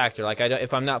not a factor. Like,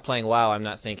 if I'm not playing WoW, I'm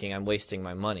not thinking I'm wasting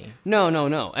my money. No.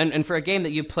 And for a game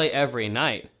that you play every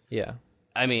night, Yeah.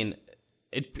 I mean,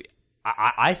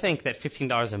 I think that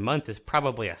 $15 a month is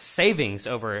probably a savings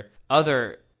over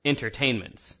other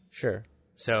entertainments. Sure.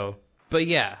 So, but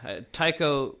yeah,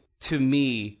 Tycho, to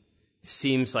me,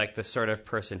 seems like the sort of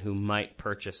person who might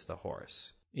purchase the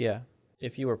horse. Yeah.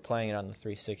 If you were playing it on the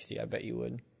 360, I bet you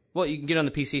would. Well, you can get it on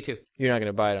the PC too. You're not going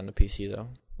to buy it on the PC, though.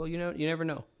 Well, you never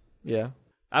know. Yeah.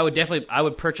 I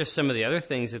would purchase some of the other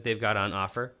things that they've got on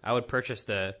offer. I would purchase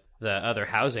the other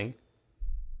housing.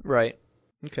 Right.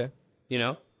 Okay. You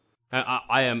know,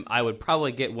 I would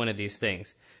probably get one of these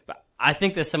things, but I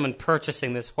think that someone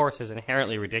purchasing this horse is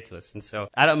inherently ridiculous, and so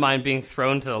I don't mind being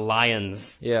thrown to the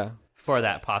lions. Yeah. For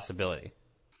that possibility.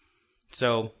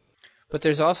 So, but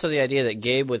there's also the idea that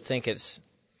Gabe would think it's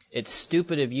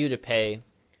stupid of you to pay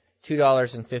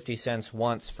 $2.50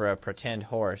 once for a pretend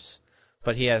horse,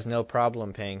 but he has no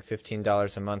problem paying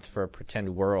 $15 a month for a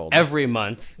pretend world. Every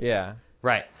month. Yeah.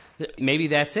 Right. Maybe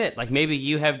that's it. Like, maybe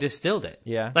you have distilled it.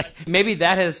 Yeah. Like, maybe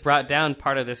that has brought down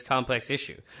part of this complex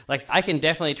issue. Like, I can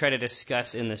definitely try to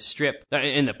discuss in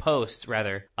the post,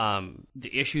 the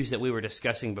issues that we were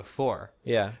discussing before.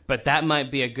 Yeah. But that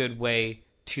might be a good way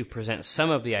to present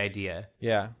some of the idea.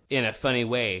 Yeah. In a funny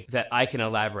way that I can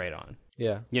elaborate on.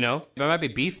 Yeah. You know? There might be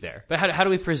beef there. But how do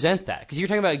we present that? Because you're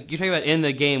talking about in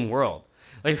the game world.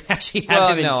 Like, we actually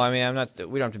have Well, no, I mean,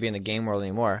 we don't have to be in the game world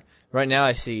anymore. Right now,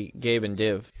 I see Gabe and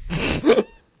Div.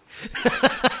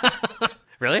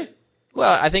 Really?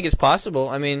 Well, I think it's possible.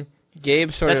 I mean, Gabe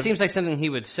That seems like something he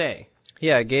would say.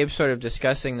 Yeah, Gabe's sort of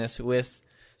discussing this with,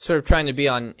 sort of trying to be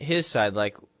on his side.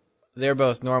 Like, they're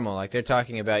both normal. Like, they're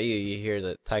talking about you. You hear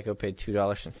that Tycho paid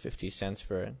 $2.50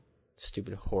 for a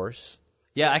stupid horse.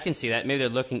 Yeah, I can see that. Maybe they're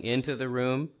looking into the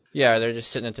room. Yeah, they're just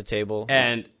sitting at the table.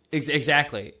 And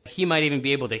exactly. He might even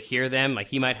be able to hear them. Like,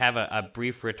 he might have a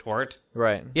brief retort.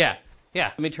 Right. Yeah.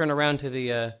 Let me turn around to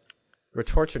the...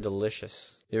 Retorts are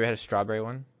delicious. You ever had a strawberry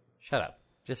one? Shut up.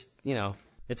 Just,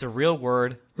 it's a real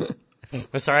word.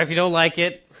 I'm sorry if you don't like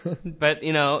it, but,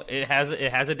 it has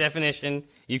a definition.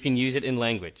 You can use it in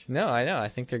language. No, I know. I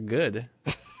think they're good.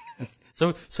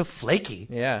 So flaky.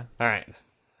 Yeah. All right.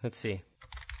 Let's see.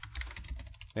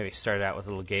 Maybe start out with a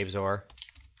little Gabe's Ore.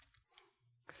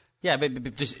 Yeah,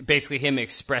 but just basically him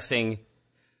expressing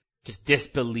just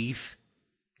disbelief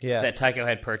that Tycho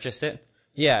had purchased it.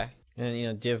 Yeah.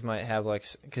 And, Div might have,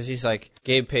 because he's like,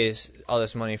 Gabe pays all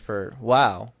this money for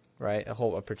WoW, right?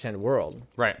 A pretend world.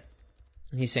 Right.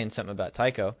 And he's saying something about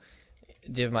Tycho.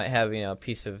 Div might have, a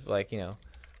piece of,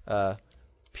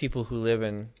 people who live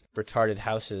in retarded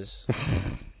houses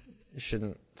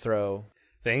shouldn't throw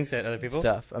things at other people?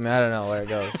 Stuff. I mean, I don't know where it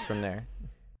goes from there.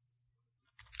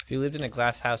 If you lived in a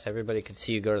glass house, everybody could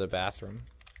see you go to the bathroom.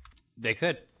 They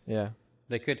could. Yeah.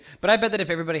 They could. But I bet that if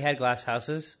everybody had glass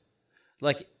houses,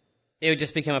 it would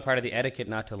just become a part of the etiquette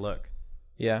not to look.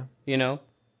 Yeah.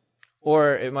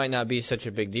 Or it might not be such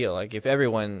a big deal. Like, if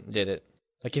everyone did it.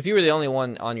 Like, if you were the only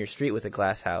one on your street with a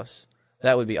glass house,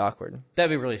 that would be awkward. That'd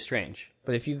be really strange.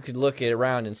 But if you could look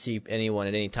around and see anyone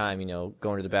at any time,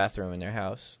 going to the bathroom in their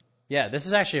house. Yeah, this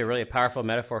is actually a really powerful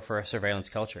metaphor for a surveillance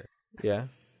culture. Yeah?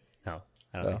 No,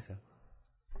 I don't think so.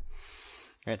 All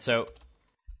right, so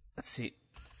let's see.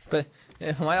 But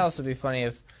it might also be funny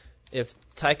if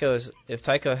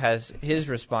Tycho has his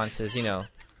responses,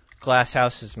 glass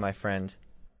houses, my friend,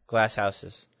 glass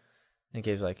houses. And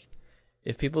Gabe's like,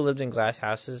 if people lived in glass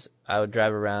houses, I would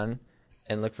drive around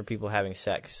and look for people having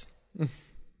sex.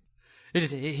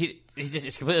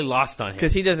 It's completely lost on him.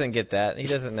 Because he doesn't get that. He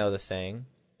doesn't know the saying.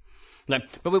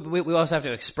 Like, but we also have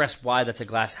to express why that's a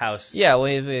glass house. Yeah, well,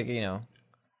 he's like,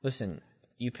 listen,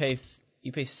 you pay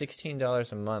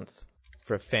 $16 a month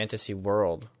for a fantasy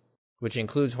world, which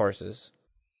includes horses.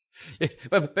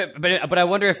 But I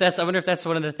wonder if that's one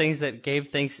of the things that Gabe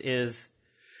thinks is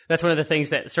that's one of the things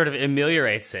that sort of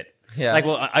ameliorates it. Yeah. Like,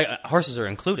 well, horses are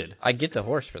included. I get the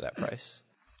horse for that price.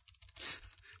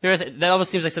 That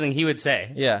almost seems like something he would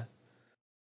say. Yeah.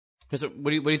 So what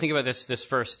do you think about this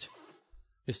first?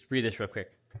 Just read this real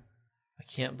quick. I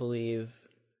can't believe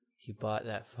he bought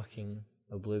that fucking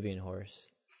Oblivion horse.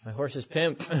 My horse is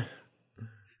pimp.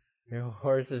 Your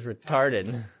horse is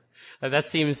retarded. That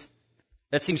seems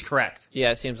correct.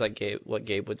 Yeah, it seems like what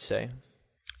Gabe would say.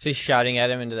 So he's shouting at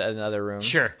him into another room.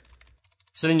 Sure.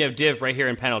 So then you have Div right here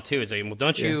in panel 2. It's like, well,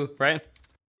 don't you, right?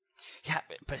 Yeah,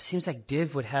 but it seems like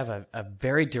Div would have a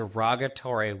very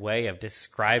derogatory way of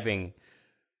describing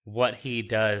what he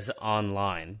does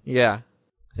online. Yeah,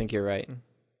 I think you're right.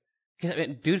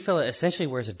 Because Dude Fella essentially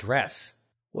wears a dress.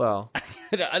 Well,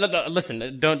 I don't know.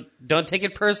 Listen, don't take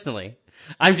it personally.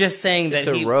 I'm just saying that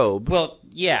it's a robe. Well,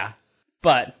 yeah,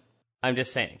 but I'm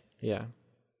just saying. Yeah.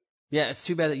 Yeah, it's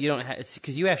too bad that you don't have. It's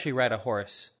because you actually ride a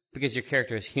horse because your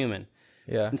character is human.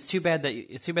 Yeah. It's too bad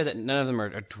that none of them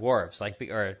are dwarves.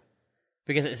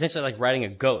 Because it's essentially like riding a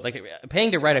goat. Like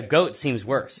paying to ride a goat seems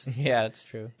worse. Yeah, that's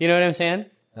true. You know what I'm saying?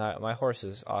 My horse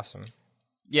is awesome.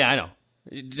 Yeah, I know.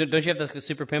 Don't you have the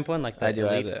super pimp one? Like I do.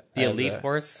 Elite, I have the elite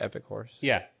horse, epic horse.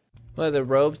 Yeah. Well, the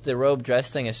robe dress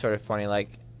thing is sort of funny. Like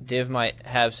Div might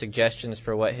have suggestions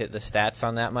for what the stats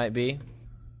on that might be,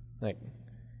 like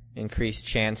increased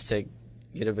chance to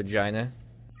get a vagina.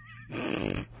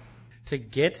 To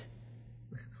get?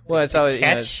 Well, it's always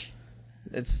catch.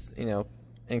 It's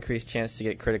increased chance to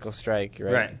get critical strike,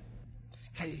 right? Right.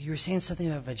 God, you were saying something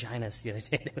about vaginas the other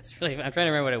day. It was really. I'm trying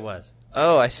to remember what it was.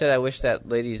 Oh, I said I wish that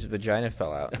lady's vagina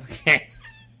fell out. Okay.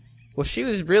 Well, she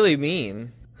was really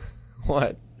mean.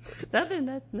 What? Nothing.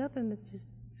 Just.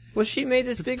 Well, she made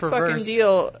this big perverse. fucking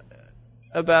deal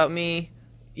about me.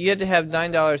 You had to have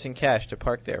 $9 in cash to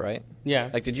park there, right? Yeah.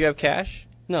 Like, did you have cash?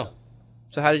 No.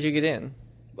 So how did you get in?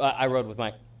 I rode with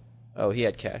Mike. Oh, he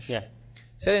had cash. Yeah.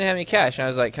 So I didn't have any cash, and I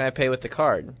was like, "Can I pay with the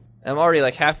card?" I'm already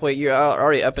like halfway. You're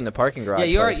already up in the parking garage.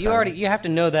 Yeah, you have to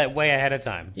know that way ahead of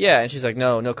time. Yeah, and she's like,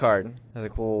 "No card." I was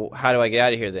like, "Well, how do I get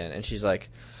out of here then?" And she's like,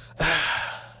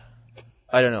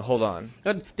 "I don't know. Hold on."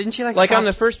 Didn't she like I'm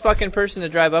the first fucking person to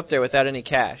drive up there without any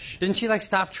cash? Didn't she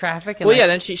stop traffic? And well, yeah.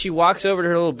 Then she walks over to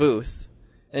her little booth,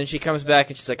 and then she comes back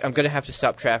and she's like, "I'm gonna have to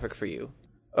stop traffic for you."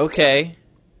 Okay.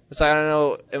 It's like, I don't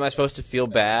know. Am I supposed to feel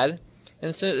bad?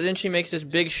 And so then she makes this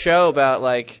big show about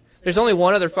like, there's only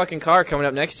one other fucking car coming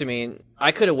up next to me, and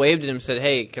I could have waved at him and said,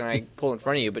 "Hey, can I pull in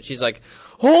front of you?" But she's like,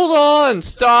 "Hold on,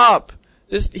 stop!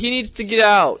 He needs to get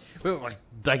out."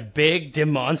 Like big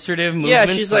demonstrative movements. Yeah,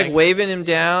 she's like waving him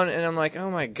down, and I'm like, "Oh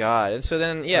my god!" And so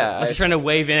then, yeah, I was trying to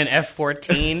wave in an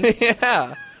F-14.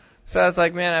 Yeah. So I was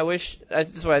like, "Man, I wish."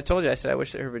 That's what I told you. I said, "I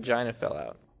wish that her vagina fell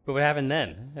out." But what happened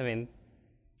then? I mean,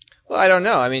 well, I don't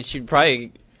know. I mean, she'd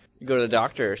probably go to the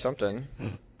doctor or something.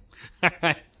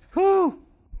 Whew.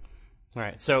 All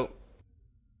right, so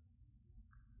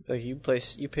like you pay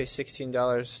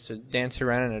 $16 to dance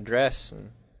around in a dress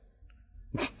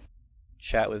and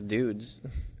chat with dudes.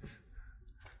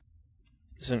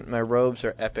 Listen, my robes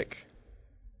are epic.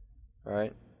 All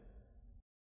right,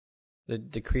 they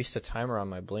decrease the timer on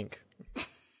my blink.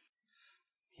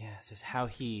 Yeah, it's just how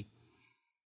he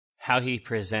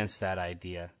presents that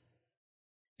idea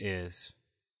is.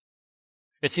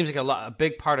 It seems like a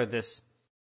big part of this.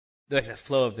 Like the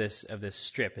flow of this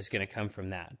strip is going to come from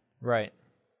that, right?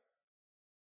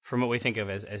 From what we think of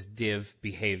as div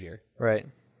behavior, right?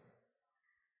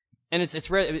 And it's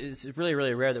rare. It's really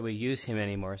really rare that we use him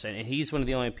anymore. And he's one of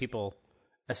the only people,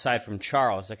 aside from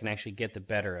Charles, that can actually get the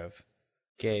better of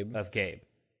Gabe.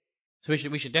 So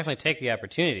we should definitely take the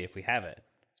opportunity if we have it.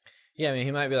 Yeah, I mean,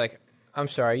 he might be like, "I'm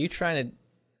sorry, are you trying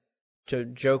to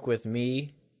joke with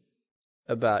me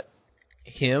about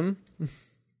him?"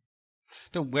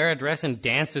 To wear a dress and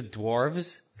dance with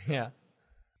dwarves? Yeah.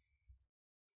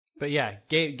 But yeah,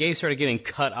 Gabe sort of getting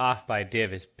cut off by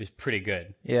Div is pretty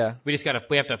good. Yeah. We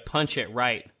have to punch it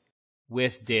right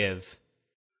with Div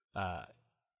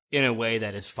in a way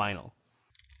that is final.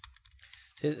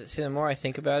 See, the more I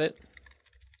think about it,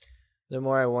 the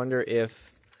more I wonder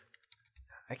if...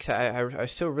 I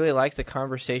still really like the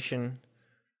conversation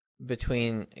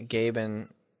between Gabe and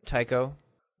Tycho,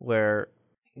 where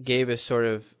Gabe is sort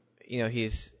of,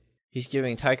 he's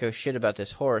giving Tycho shit about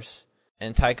this horse,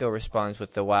 and Tycho responds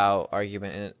with the wow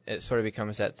argument, and it sort of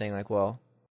becomes that thing like, well,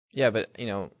 yeah, but,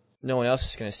 no one else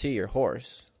is going to see your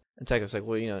horse. And Tycho's like,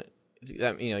 well, you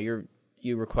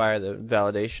require the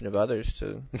validation of others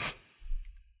to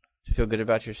feel good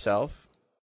about yourself.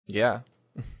 Yeah.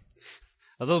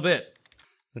 A little bit.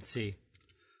 Let's see.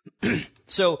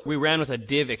 So we ran with a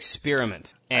div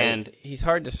experiment, and he's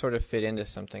hard to sort of fit into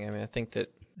something. I mean, I think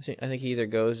he either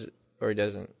goes or he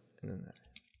doesn't.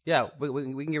 Yeah,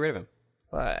 we can get rid of him.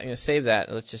 Well, I'm gonna save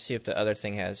that. Let's just see if the other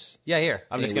thing has. Yeah, here.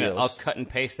 I'll cut and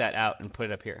paste that out and put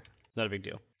it up here. Not a big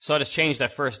deal. So I'll just change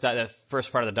that first part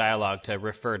of the dialogue to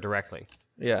refer directly.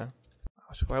 Yeah.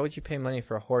 So why would you pay money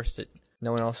for a horse that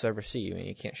no one else ever see? I mean,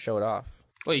 you can't show it off.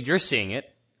 Well, you're seeing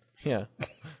it. Yeah.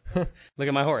 Look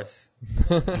at my horse.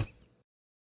 If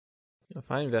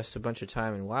I invest a bunch of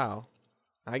time and wow,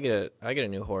 I get a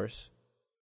new horse.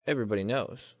 Everybody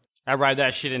knows. I ride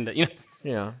that shit into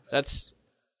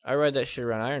I ride that shit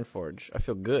around Ironforge. I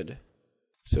feel good.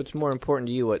 So it's more important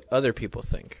to you what other people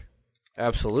think.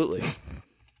 Absolutely.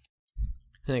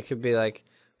 And it could be like,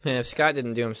 man, if Scott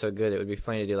didn't do him so good, it would be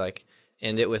funny to do like,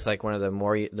 end it with like one of the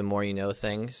more you know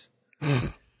things.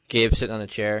 Gabe sitting on a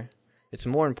chair. It's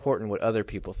more important what other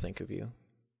people think of you.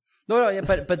 No,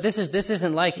 but this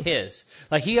isn't like his.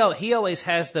 Like he always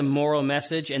has the moral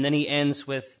message, and then he ends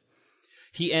with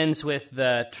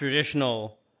the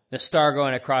traditional, the star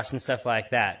going across and stuff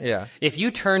like that. Yeah. If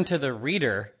you turn to the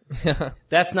reader,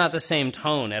 that's not the same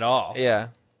tone at all. Yeah.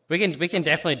 We can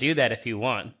definitely do that if you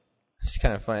want. It's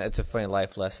kind of funny. It's a funny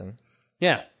life lesson.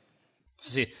 Yeah.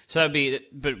 See, so that'd be,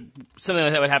 but something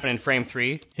like that would happen in frame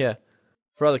 3. Yeah.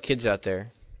 For all the kids out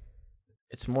there,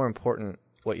 it's more important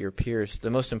what your peers. The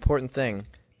most important thing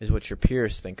is what your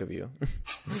peers think of you.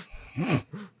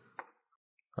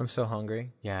 I'm so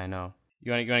hungry. Yeah, I know.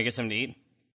 You want to get something to eat?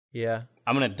 Yeah.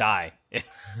 I'm gonna die.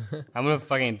 I'm gonna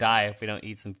fucking die if we don't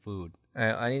eat some food.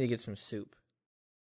 I need to get some soup.